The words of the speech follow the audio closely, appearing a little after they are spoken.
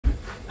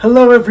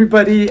Hello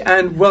everybody,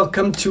 and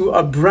welcome to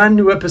a brand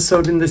new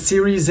episode in the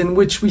series in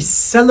which we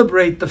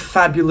celebrate the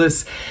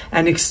fabulous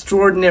and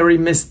extraordinary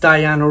Miss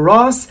Diana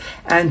Ross.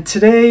 And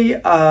today,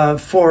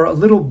 for a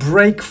little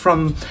break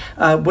from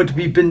what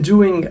we've been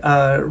doing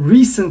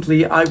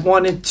recently, I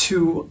wanted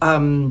to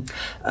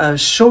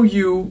show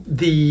you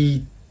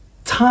the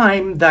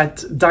time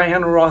that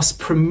Diana Ross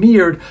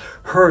premiered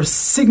her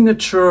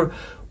signature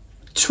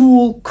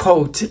tulle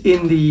coat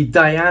in the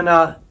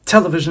Diana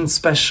television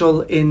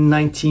special in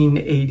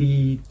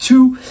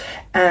 1982,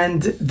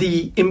 and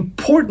the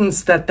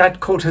importance that that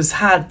coat has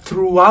had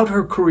throughout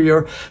her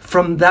career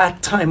from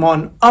that time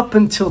on up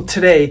until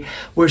today,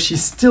 where she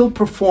still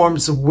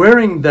performs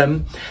wearing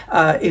them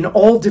in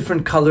all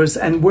different colors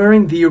and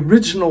wearing the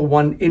original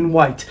one in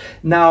white.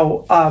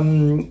 Now,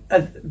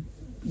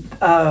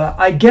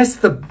 I guess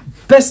the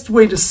best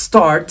way to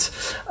start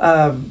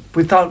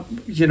without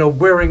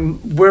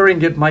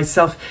wearing it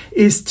myself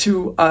is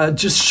to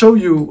just show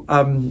you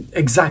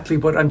exactly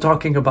what I'm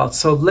talking about.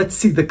 So let's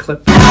see the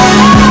clip.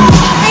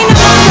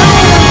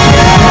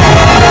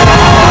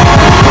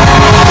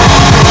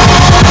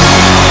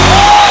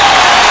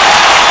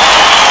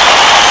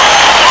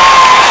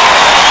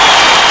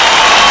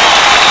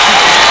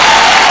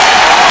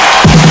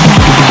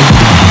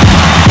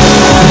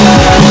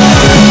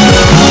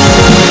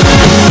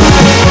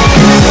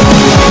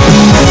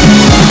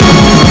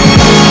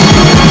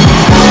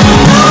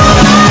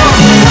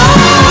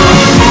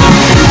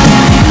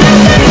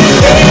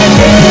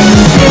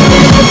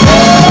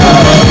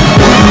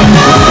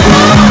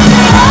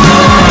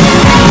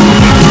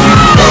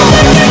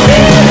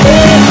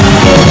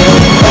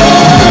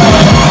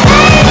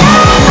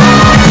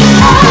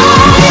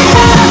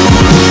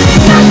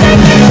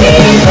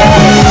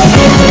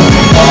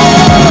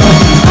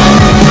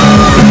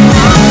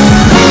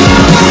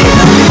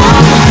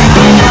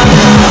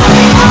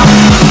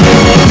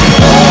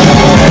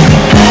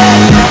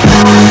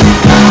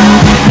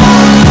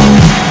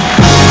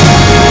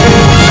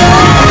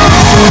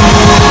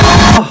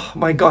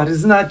 My God,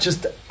 isn't that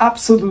just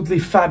absolutely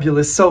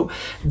fabulous? So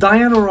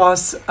Diana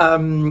Ross,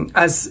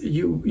 as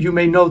you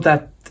may know,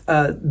 that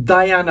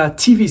Diana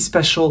TV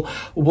special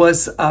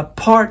was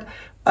part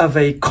of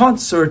a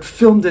concert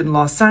filmed in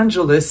Los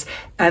Angeles,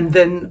 and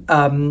then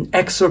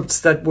excerpts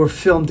that were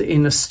filmed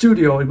in a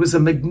studio. It was a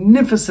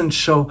magnificent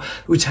show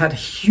which had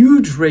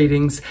huge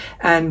ratings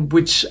and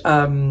which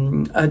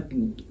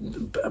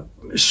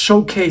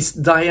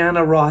showcased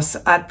Diana Ross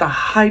at the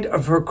height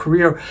of her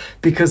career,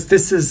 because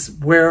this is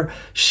where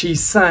she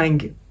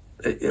sang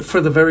for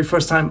the very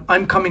first time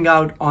I'm Coming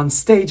Out on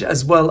stage,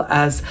 as well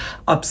as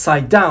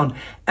Upside Down.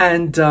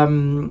 And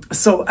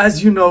so,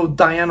 as you know,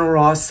 Diana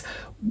Ross,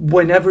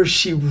 whenever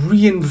she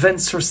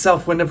reinvents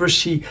herself, whenever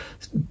she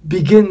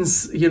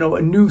begins,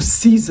 a new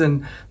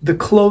season, the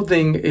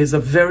clothing is a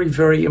very,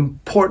 very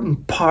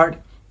important part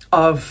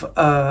of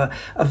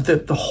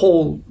the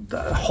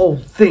whole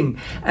thing.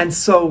 And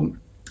so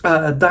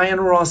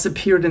Diana Ross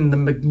appeared in the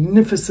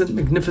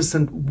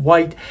magnificent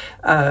white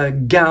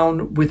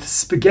gown with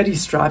spaghetti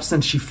straps,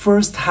 and she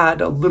first had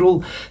a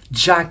little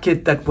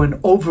jacket that went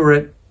over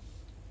it,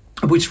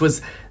 which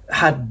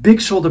had big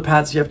shoulder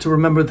pads. You have to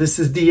remember, this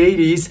is the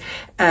 80s,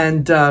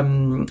 and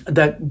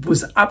that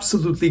was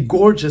absolutely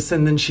gorgeous.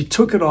 And then she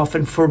took it off,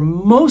 and for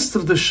most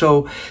of the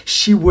show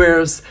she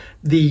wears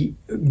the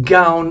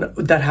gown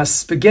that has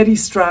spaghetti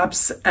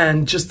straps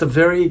and just a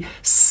very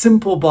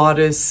simple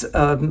bodice,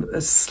 a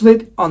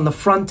slit on the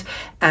front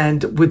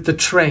and with the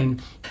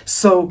train.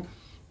 So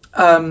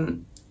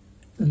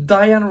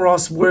Diana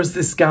Ross wears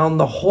this gown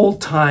the whole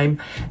time,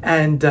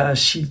 and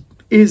she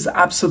is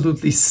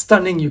absolutely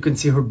stunning. You can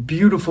see her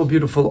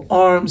beautiful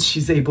arms.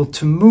 She's able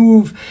to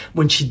move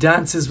when she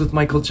dances with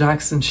Michael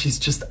Jackson. She's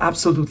just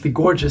absolutely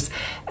gorgeous.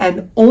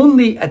 And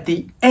only at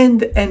the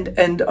end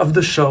of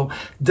the show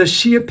does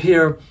she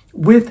appear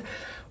with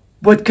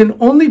what can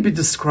only be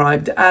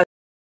described as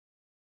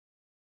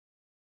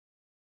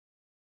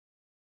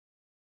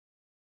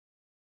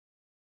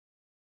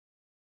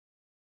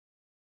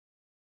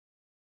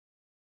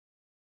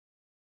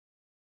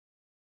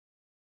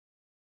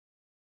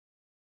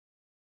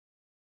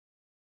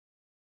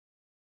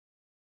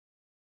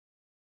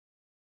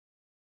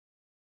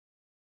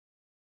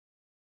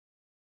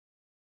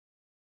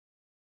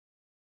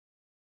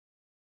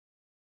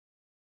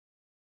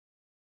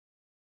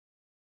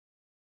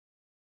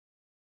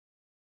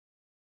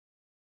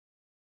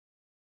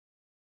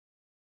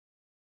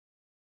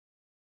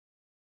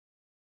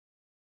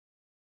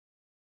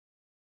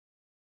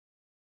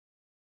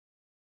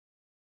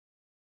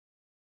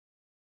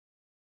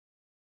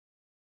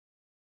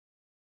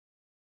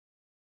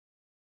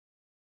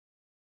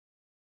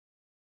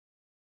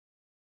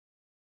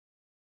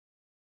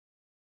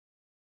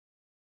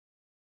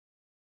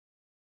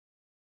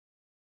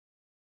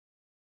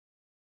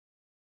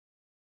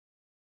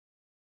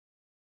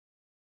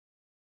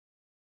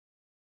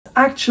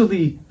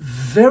actually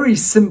very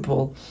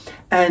simple,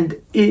 and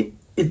it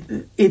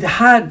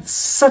had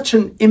such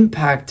an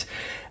impact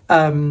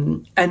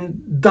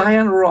And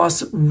Diana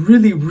Ross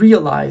really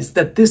realized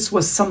that this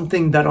was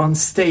something that on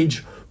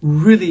stage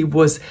really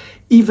was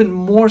even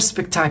more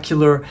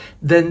spectacular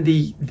than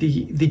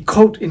the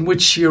coat in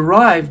which she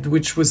arrived,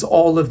 which was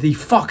all of the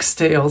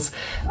foxtails,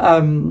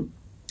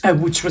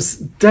 which was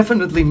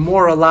definitely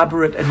more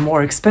elaborate and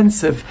more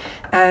expensive.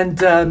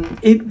 And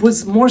it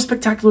was more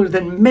spectacular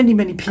than many,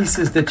 many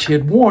pieces that she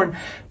had worn.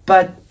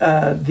 But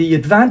the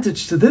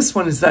advantage to this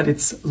one is that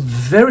it's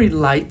very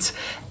light,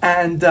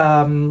 and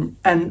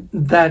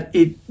that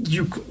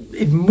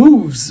it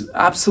moves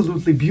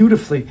absolutely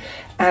beautifully.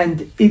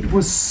 And it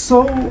was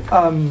so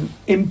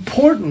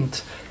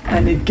important,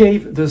 and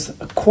there's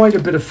quite a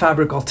bit of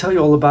fabric, I'll tell you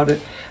all about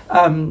it.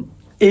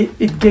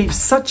 It gave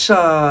such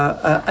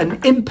an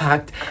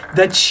impact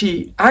that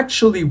she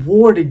actually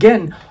wore it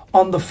again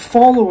on the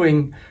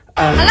following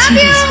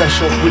TV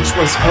special, which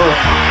was her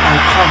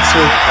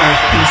concert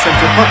in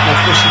Central Park. Now,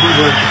 of course, she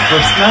didn't wear it the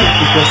first night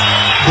because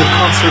the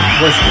concert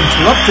was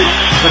interrupted,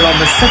 but on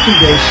the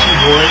second day she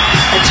wore it,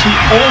 and she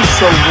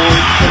also wore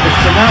it for the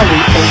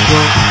finale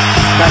over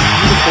that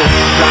beautiful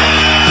black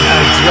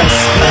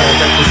dress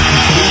that was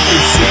completely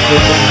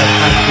sequined and that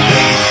had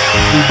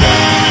the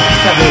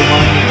feather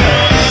on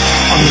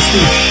the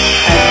sleeve,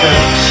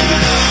 and she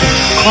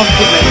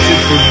complemented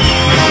the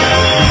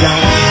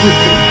gown with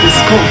this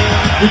coat,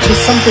 which is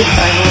something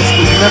Diana Ross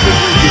would never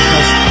do,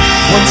 because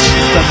once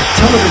she's done a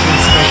television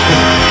special,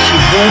 she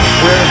won't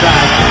wear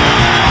that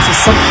to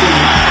something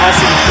as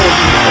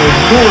important or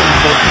more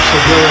important.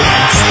 She'll wear it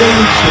on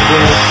stage, she'll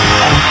wear it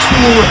on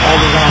tour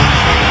all around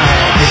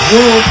the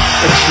world,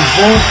 but she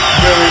won't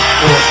wear it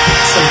for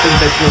something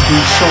that will be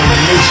shown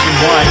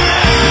nationwide,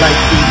 like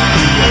the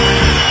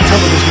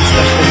television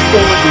special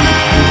or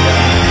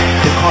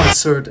the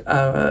concert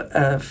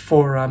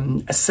for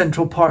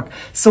Central Park.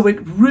 So it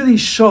really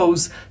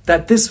shows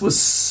that this was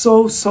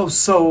so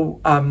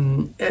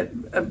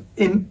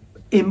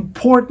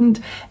important,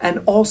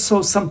 and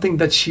also something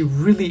that she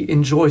really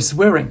enjoys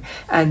wearing.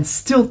 And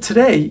still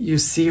today, you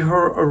see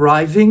her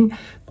arriving.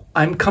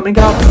 I'm coming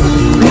out with the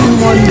green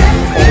one or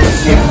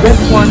the red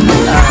one. She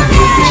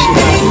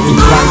has the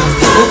black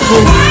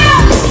purple.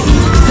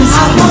 This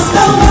piece is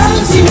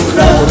just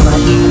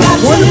incredible.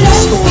 One of the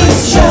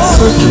stories that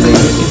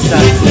circulated is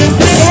that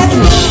as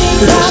soon as she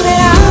finished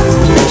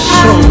the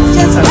show,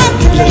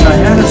 the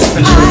Diana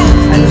special,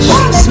 and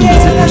as soon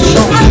as it was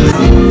shown,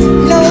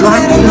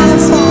 drag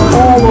queens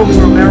all over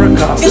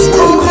America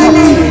were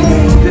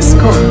copying this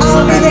coat.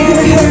 And this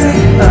is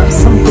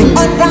something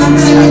that's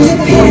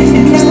quite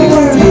interesting,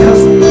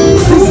 because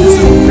this is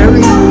a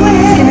very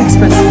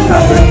inexpensive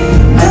fabric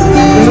and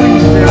very,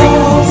 very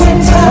easy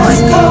to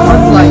find,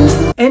 unlike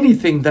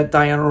anything that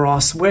Diana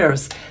Ross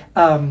wears,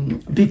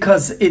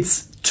 because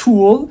it's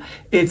tulle,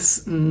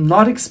 it's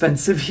not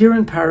expensive. Here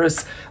in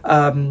Paris,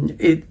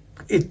 it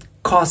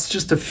costs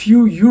just a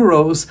few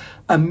euros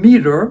a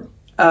meter.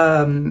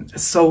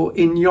 So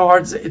in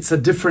yards, it's a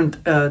different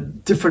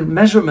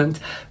measurement.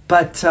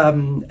 But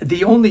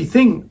the only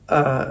thing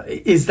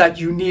is that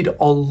you need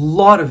a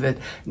lot of it.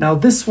 Now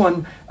this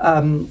one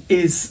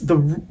is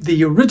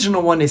the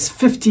original one is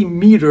 50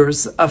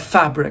 meters of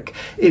fabric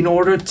in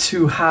order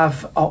to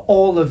have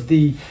all of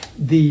the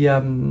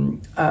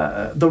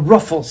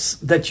ruffles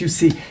that you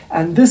see.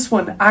 And this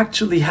one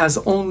actually has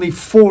only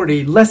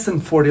 40, less than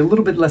 40, a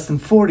little bit less than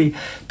 40,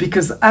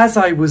 because as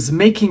I was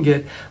making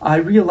it, I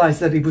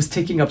realized that it was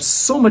taking up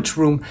so much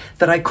room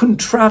that I couldn't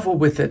travel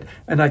with it.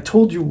 And I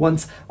told you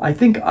once, I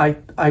think I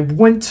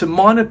went to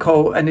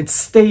Monaco and it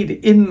stayed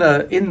in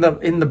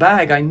the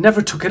bag. I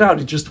never took it out.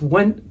 It just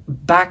went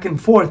back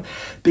and forth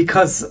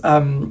because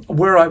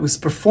where I was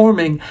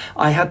performing,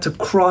 I had to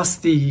cross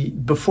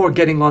before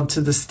getting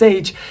onto the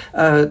stage,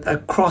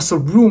 across a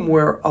room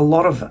where a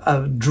lot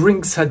of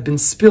drinks had been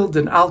spilled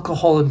and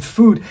alcohol and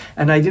food,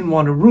 and I didn't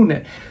want to ruin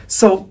it.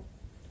 So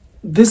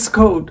this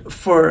coat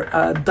for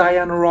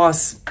Diana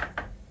Ross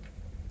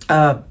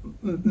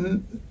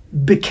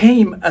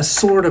became a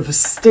sort of a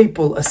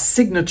staple, a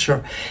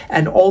signature.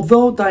 And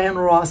although Diana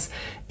Ross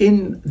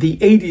in the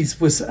 80s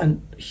was a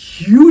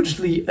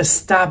hugely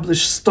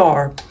established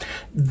star,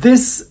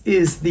 this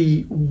is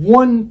the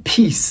one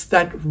piece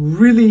that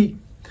really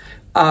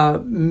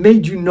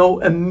made you know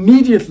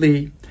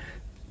immediately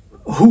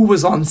who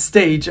was on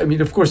stage. I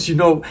mean, of course, you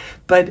know,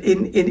 but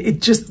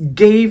it just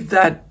gave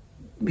that,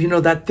 you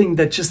know, that thing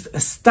that just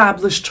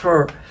established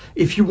her.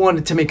 If you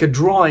wanted to make a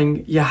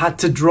drawing, you had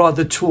to draw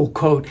the tulle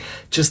coat,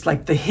 just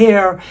like the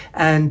hair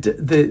and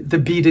the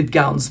beaded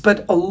gowns.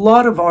 But a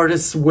lot of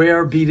artists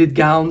wear beaded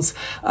gowns.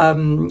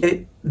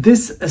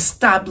 This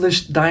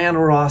established Diana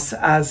Ross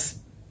as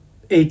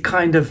a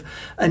kind of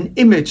an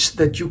image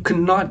that you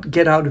cannot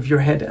get out of your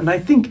head. And I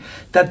think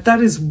that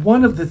that is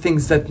one of the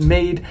things that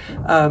made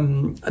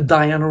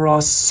Diana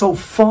Ross so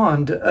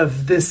fond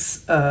of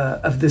this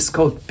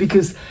coat,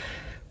 because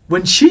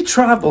when she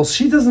travels,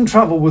 she doesn't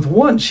travel with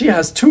one. She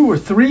has two or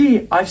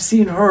three. I've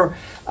seen her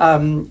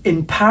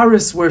in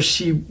Paris, where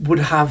she would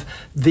have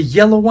the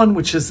yellow one,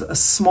 which is a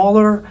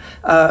smaller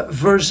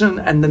version,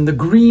 and then the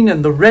green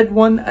and the red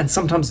one, and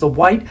sometimes the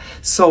white.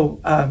 So,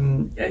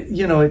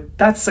 you know,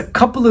 that's a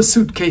couple of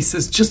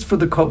suitcases just for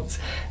the coats.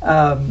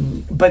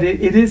 But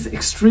it is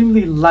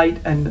extremely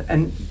light,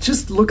 and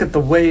just look at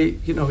the way,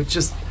 you know,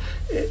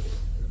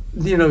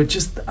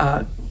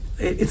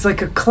 it's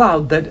like a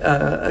cloud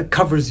that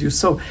covers you.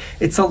 So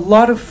it's a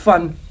lot of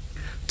fun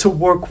to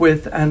work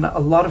with and a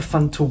lot of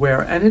fun to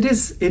wear. And it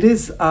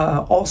is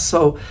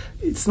also,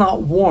 it's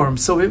not warm.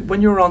 So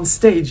when you're on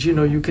stage, you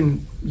know, you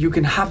can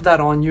have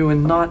that on you,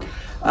 and not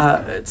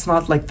it's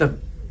not like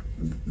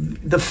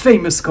the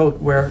famous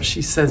coat where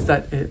she says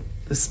that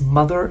this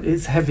mother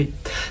is heavy.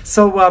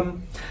 So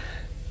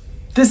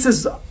this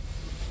is,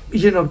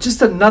 you know,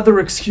 just another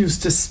excuse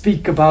to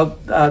speak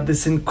about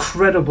this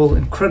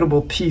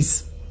incredible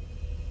piece.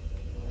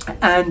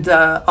 And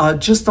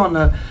just on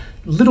a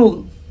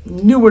little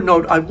newer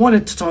note, I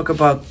wanted to talk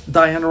about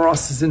Diana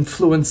Ross's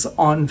influence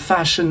on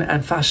fashion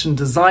and fashion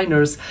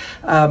designers.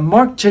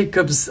 Marc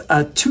Jacobs'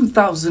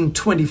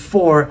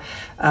 2024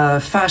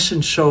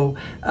 fashion show,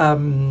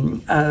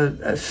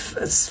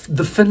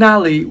 the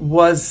finale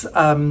was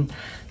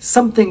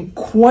something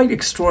quite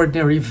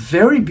extraordinary.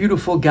 Very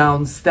beautiful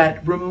gowns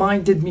that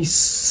reminded me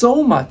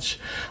so much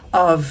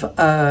of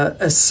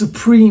a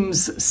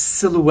Supreme's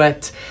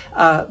silhouette,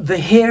 the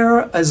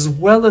hair as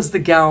well as the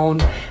gown,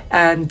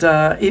 and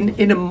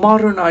in a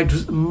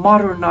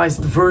modernized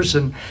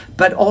version,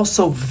 but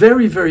also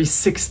very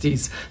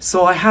 60s.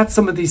 So I had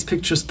some of these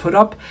pictures put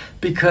up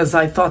because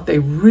I thought they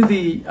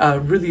really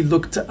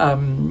looked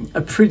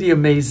pretty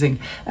amazing.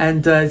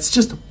 And it's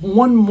just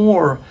one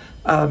more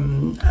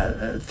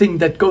thing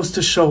that goes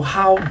to show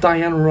how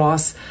Diana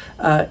Ross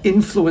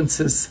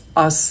influences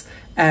us,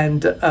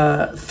 and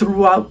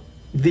throughout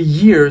the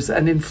years,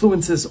 and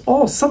influences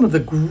some of the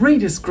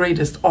greatest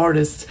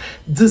artists,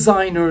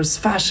 designers,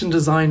 fashion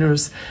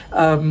designers,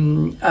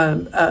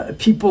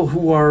 people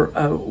who are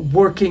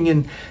working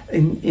in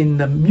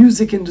the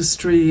music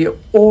industry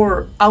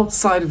or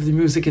outside of the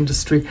music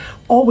industry,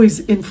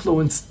 always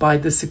influenced by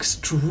this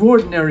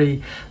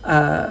extraordinary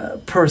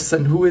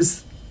person who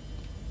is,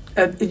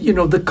 you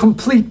know, the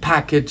complete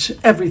package,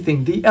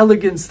 everything, the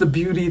elegance, the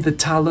beauty, the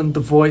talent,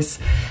 the voice.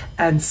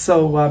 And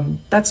so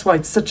that's why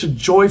it's such a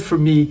joy for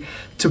me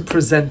to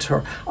present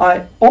her.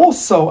 I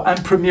also am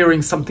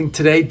premiering something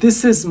today.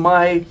 This is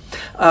my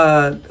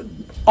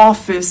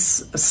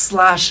office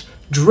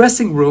 /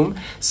 dressing room.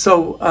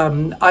 So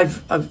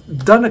I've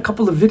done a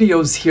couple of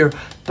videos here,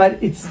 but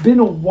it's been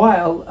a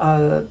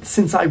while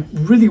since I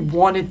really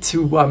wanted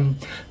to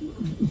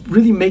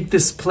really make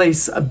this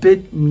place a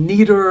bit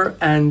neater,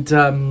 and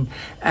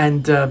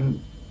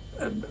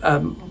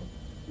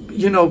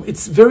you know,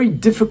 it's very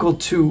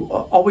difficult to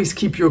always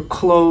keep your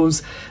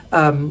clothes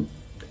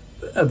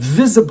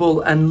visible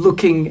and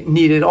looking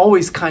neat. It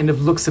always kind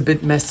of looks a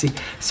bit messy.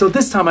 So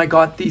this time I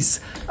got these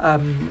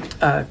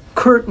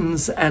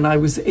curtains, and I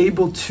was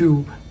able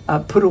to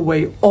put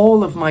away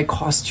all of my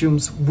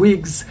costumes,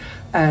 wigs,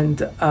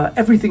 and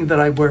everything that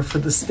I wear for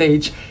the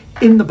stage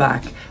in the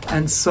back.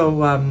 And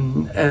so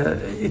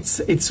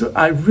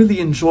I really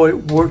enjoy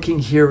working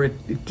here.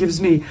 It gives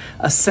me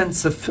a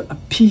sense of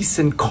peace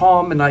and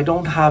calm, and I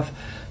don't have,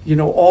 you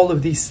know, all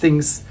of these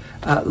things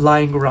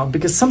lying around,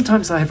 because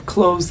sometimes I have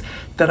clothes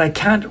that I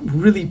can't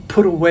really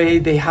put away.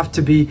 They have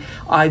to be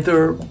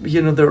either,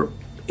 you know, they're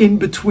in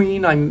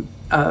between. I'm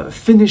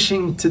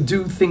finishing to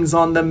do things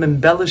on them,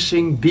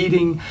 embellishing,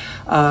 beading,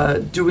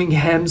 doing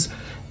hems,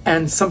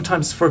 and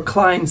sometimes for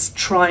clients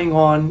trying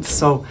on,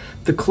 so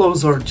the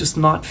clothes are just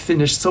not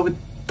finished, so it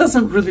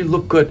doesn't really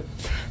look good.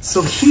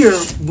 So here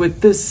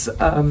with this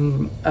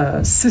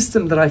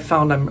system that I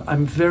found,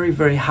 I'm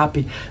very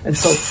happy, and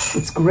so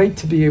it's great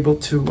to be able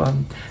to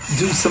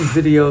do some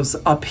videos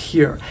up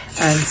here.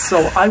 And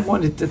so I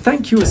wanted to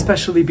thank you,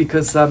 especially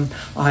because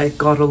I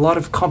got a lot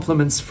of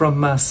compliments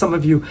from some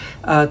of you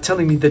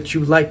telling me that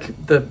you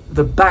like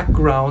the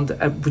background,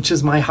 which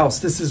is my house.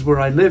 This is where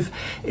I live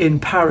in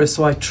Paris,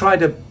 so I try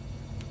to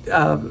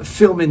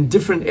film in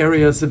different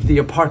areas of the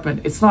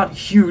apartment. It's not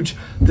huge.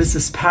 This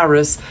is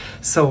Paris,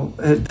 so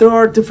there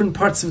are different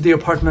parts of the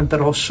apartment that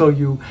I'll show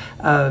you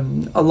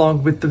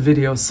along with the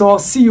video. So I'll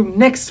see you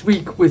next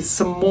week with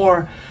some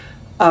more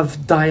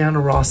of Diana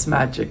Ross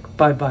magic.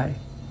 Bye bye.